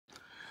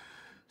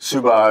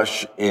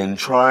Subhash, in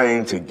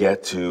trying to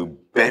get to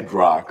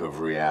bedrock of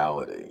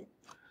reality,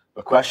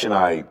 a question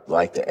I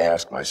like to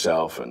ask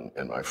myself and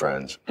my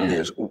friends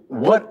is,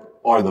 what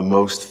are the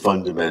most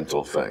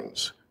fundamental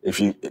things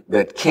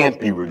that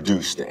can't be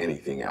reduced to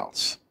anything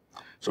else?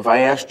 So if I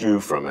asked you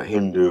from a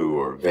Hindu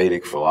or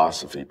Vedic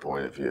philosophy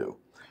point of view,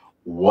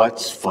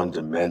 what's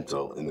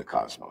fundamental in the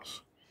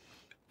cosmos?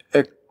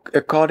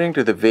 According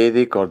to the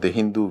Vedic or the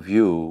Hindu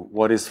view,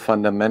 what is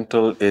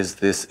fundamental is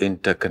this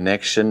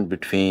interconnection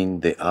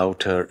between the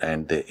outer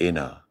and the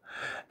inner.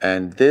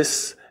 And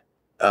this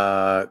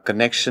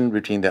connection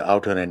between the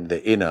outer and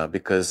the inner,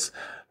 because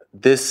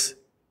this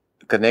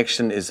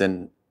connection is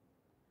an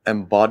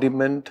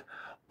embodiment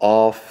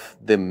of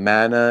the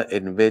manner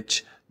in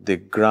which the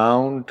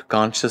ground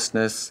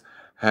consciousness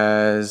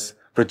has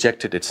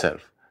projected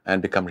itself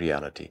and become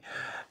reality.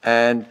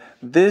 And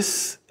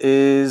this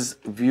is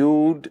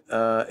viewed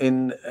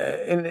in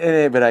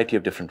a variety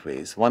of different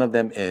ways. One of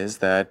them is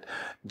that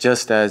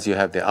just as you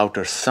have the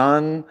outer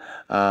sun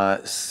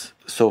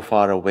so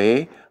far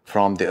away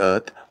from the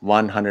earth,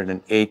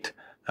 108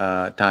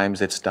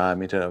 times its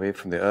diameter away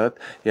from the earth,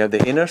 you have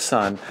the inner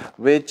sun,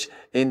 which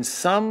in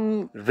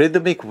some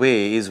rhythmic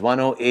way is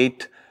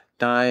 108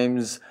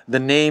 times the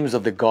names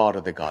of the god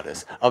or the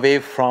goddess, away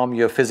from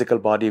your physical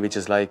body, which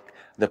is like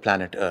the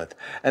planet Earth.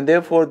 And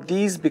therefore,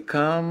 these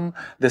become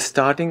the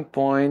starting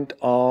point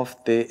of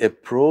the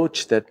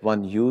approach that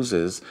one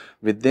uses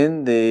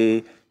within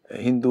the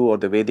Hindu or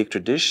the Vedic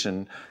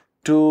tradition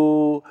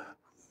to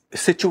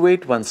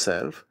situate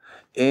oneself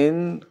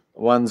in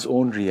one's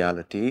own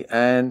reality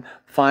and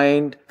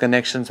find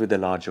connections with the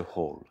larger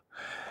whole.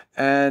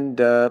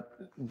 And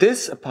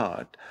this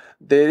apart,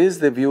 there is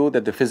the view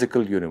that the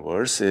physical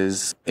universe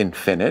is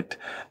infinite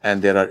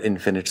and there are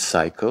infinite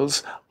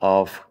cycles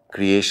of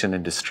creation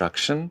and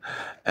destruction,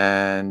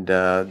 and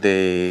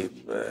they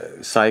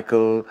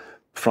cycle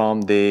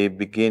from the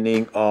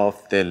beginning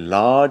of the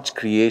large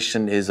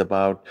creation is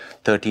about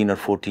 13 or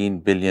 14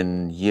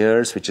 billion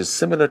years, which is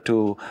similar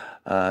to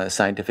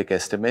scientific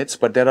estimates,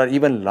 but there are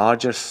even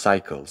larger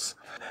cycles.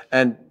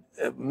 And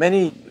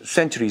many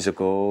centuries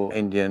ago,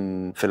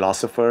 Indian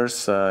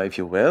philosophers, if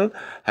you will,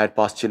 had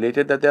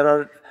postulated that there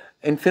are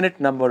infinite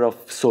number of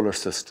solar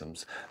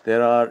systems.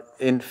 There are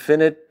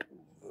infinite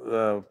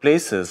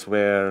places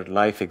where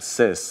life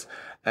exists,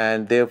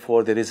 and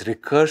therefore there is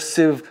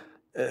recursive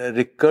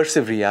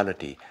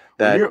reality.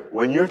 That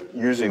When you're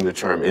using the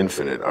term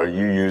infinite, are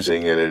you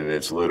using it in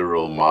its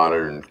literal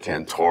modern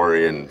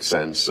Kantorian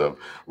sense of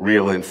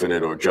real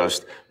infinite or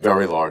just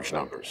very large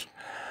numbers?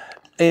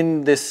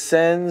 In the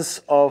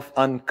sense of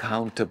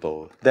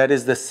uncountable, that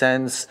is the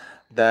sense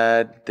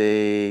that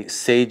the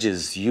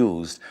sages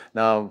used.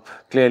 Now,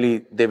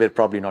 clearly, they were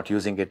probably not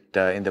using it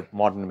in the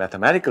modern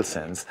mathematical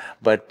sense,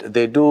 but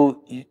they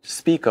do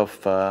speak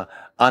of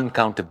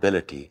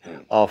uncountability,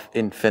 of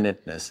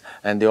infiniteness.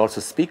 And they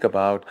also speak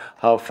about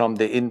how from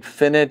the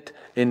infinite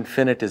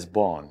is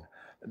born,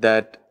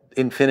 that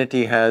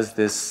infinity has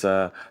this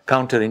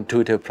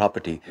counterintuitive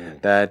property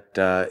that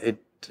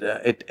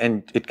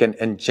it can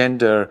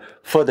engender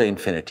further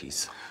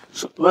infinities.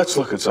 So let's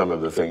look at some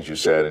of the things you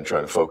said and try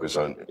to focus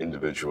on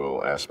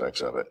individual aspects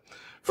of it.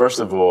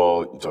 First of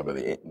all, you talk about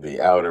the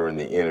outer and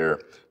the inner,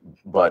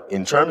 but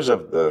in terms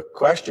of the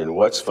question,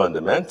 what's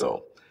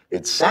fundamental,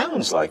 it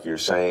sounds like you're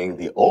saying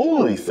the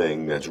only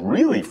thing that's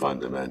really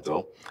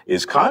fundamental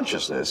is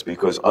consciousness,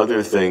 because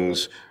other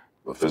things,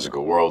 the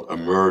physical world,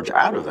 emerge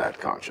out of that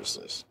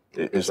consciousness.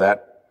 Is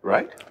that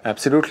right?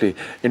 Absolutely.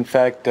 In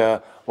fact,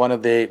 one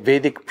of the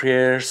Vedic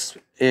prayers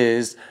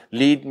is,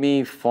 lead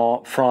me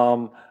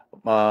from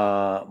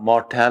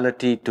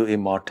mortality to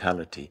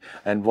immortality.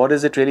 And what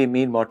does it really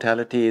mean?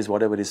 Mortality is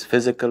whatever is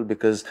physical,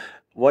 because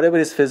whatever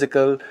is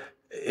physical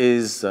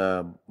is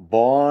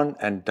born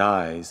and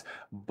dies,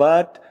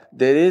 but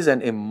there is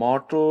an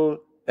immortal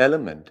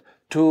element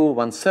to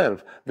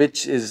oneself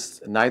which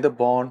is neither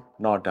born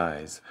nor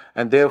dies,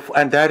 and therefore,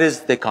 and that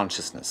is the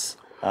consciousness.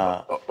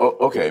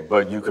 Okay,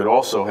 but you could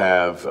also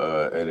have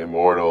an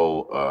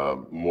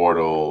immortal,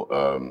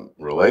 mortal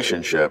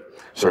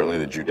relationship, certainly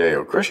the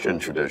Judeo-Christian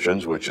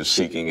traditions, which is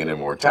seeking an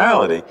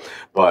immortality,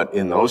 but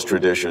in those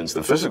traditions,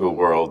 the physical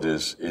world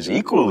is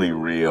equally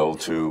real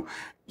to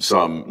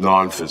some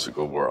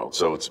non-physical world,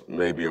 so it's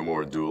maybe a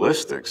more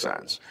dualistic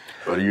sense.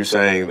 But are you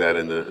saying that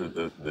in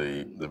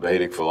the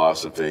Vedic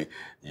philosophy,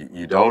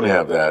 you don't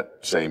have that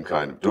same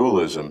kind of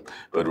dualism,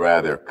 but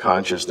rather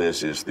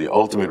consciousness is the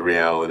ultimate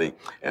reality,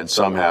 and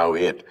somehow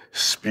it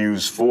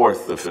spews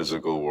forth the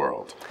physical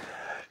world?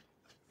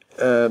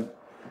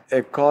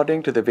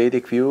 According to the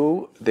Vedic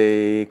view,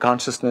 the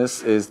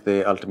consciousness is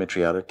the ultimate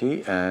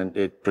reality and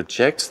it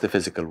projects the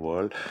physical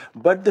world.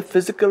 But the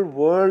physical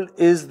world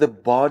is the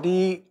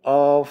body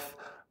of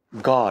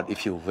God,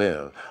 if you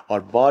will,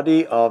 or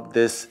body of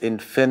this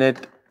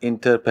infinite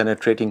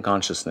interpenetrating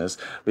consciousness,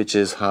 which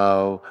is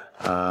how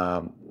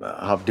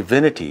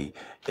divinity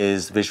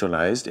is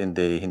visualized in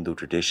the Hindu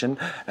tradition,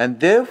 and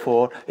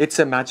therefore it's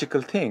a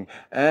magical thing.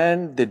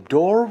 And the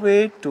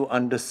doorway to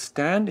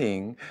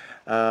understanding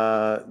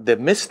the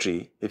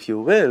mystery, if you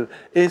will,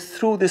 is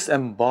through this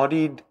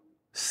embodied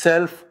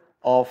self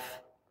of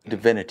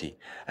divinity.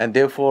 And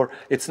therefore,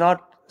 it's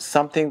not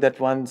something that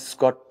one's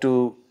got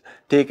to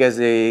take as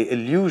a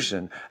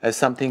illusion, as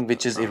something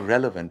which is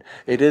irrelevant.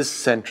 It is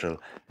central.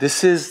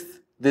 This is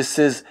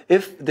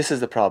if this is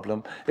the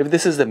problem, if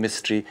this is the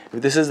mystery,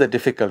 if this is the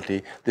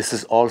difficulty, this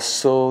is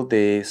also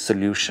the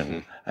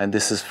solution. And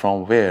this is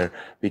from where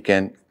we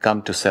can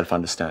come to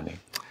self-understanding.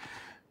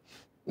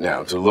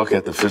 Now, to look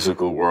at the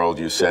physical world,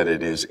 you said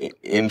it is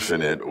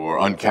infinite or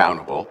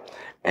uncountable,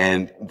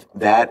 and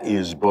that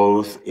is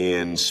both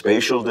in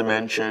spatial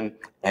dimension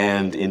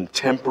and in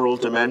temporal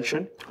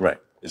dimension? Right.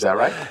 Is that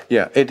right?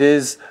 Yeah, it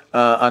is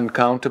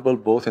uncountable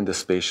both in the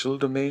spatial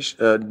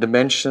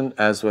dimension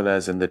as well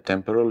as in the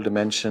temporal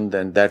dimension.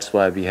 And that's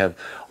why we have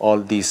all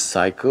these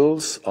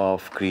cycles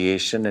of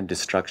creation and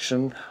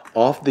destruction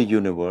of the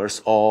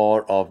universe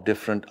or of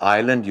different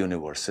island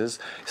universes,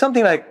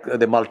 something like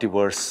the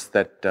multiverse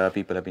that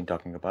people have been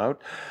talking about.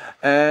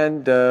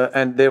 And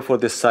therefore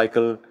this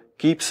cycle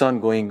keeps on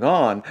going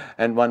on,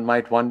 and one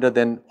might wonder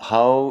then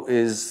how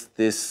is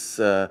this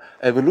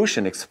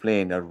evolution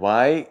explained, or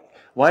why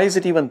is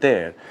it even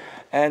there?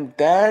 And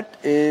that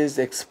is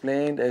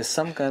explained as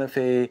some kind of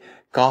a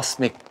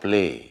cosmic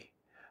play,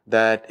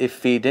 that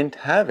if we didn't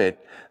have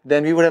it,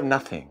 then we would have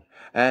nothing.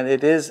 And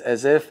it is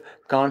as if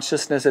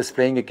consciousness is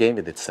playing a game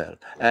with itself,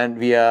 and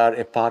we are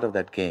a part of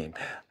that game.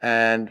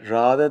 And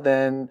rather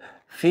than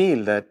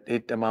feel that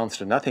it amounts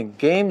to nothing,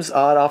 games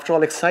are, after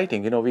all,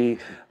 exciting. You know,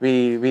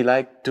 we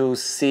like to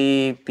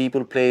see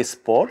people play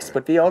sports,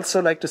 but we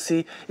also like to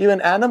see even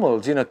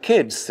animals, you know,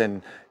 kids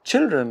and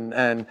children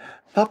and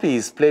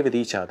puppies play with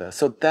each other.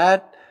 So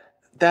that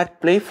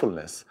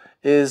playfulness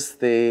is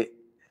the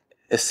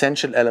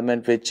essential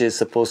element which is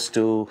supposed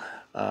to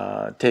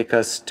take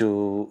us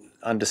to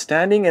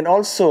understanding, and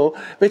also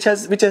which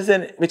has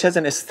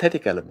an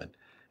aesthetic element.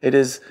 It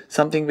is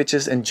something which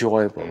is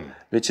enjoyable,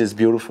 which is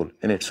beautiful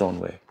in its own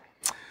way.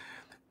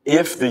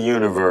 If the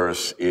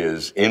universe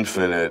is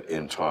infinite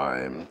in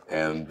time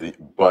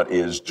but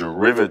is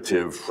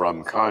derivative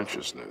from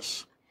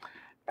consciousness,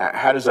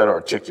 how does that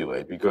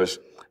articulate? Because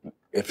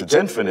if it's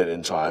infinite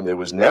in time, there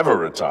was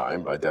never a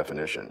time, by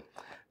definition,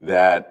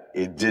 that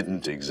it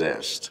didn't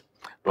exist.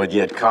 But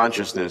yet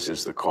consciousness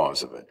is the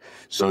cause of it.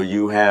 So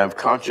you have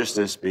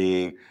consciousness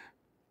being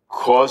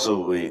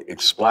causally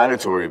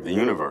explanatory of the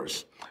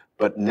universe,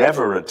 but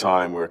never a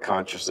time where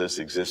consciousness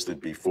existed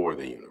before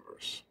the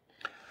universe.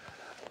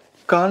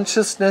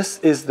 Consciousness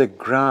is the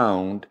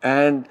ground,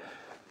 and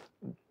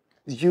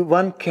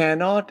one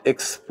cannot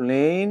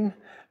explain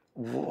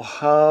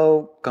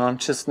how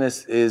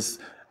consciousness is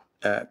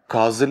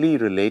causally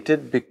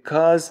related,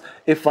 because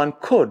if one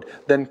could,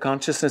 then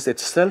consciousness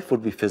itself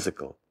would be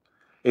physical.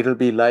 It will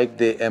be like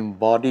the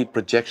embodied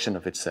projection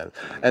of itself.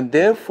 And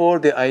therefore,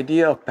 the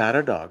idea of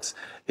paradox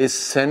is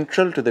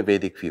central to the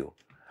Vedic view.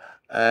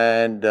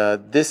 And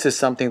this is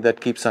something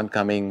that keeps on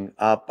coming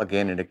up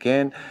again and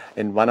again.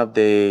 In one of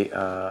the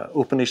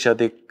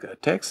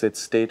Upanishadic texts, it's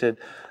stated,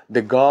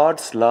 the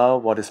gods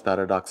love what is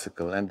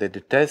paradoxical and they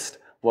detest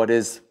what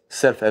is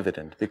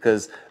self-evident,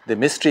 because the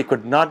mystery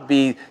could not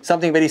be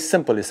something very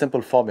simple, a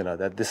simple formula,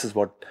 that this is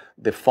what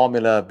the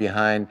formula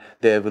behind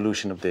the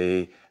evolution of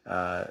the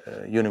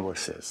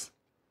universe is.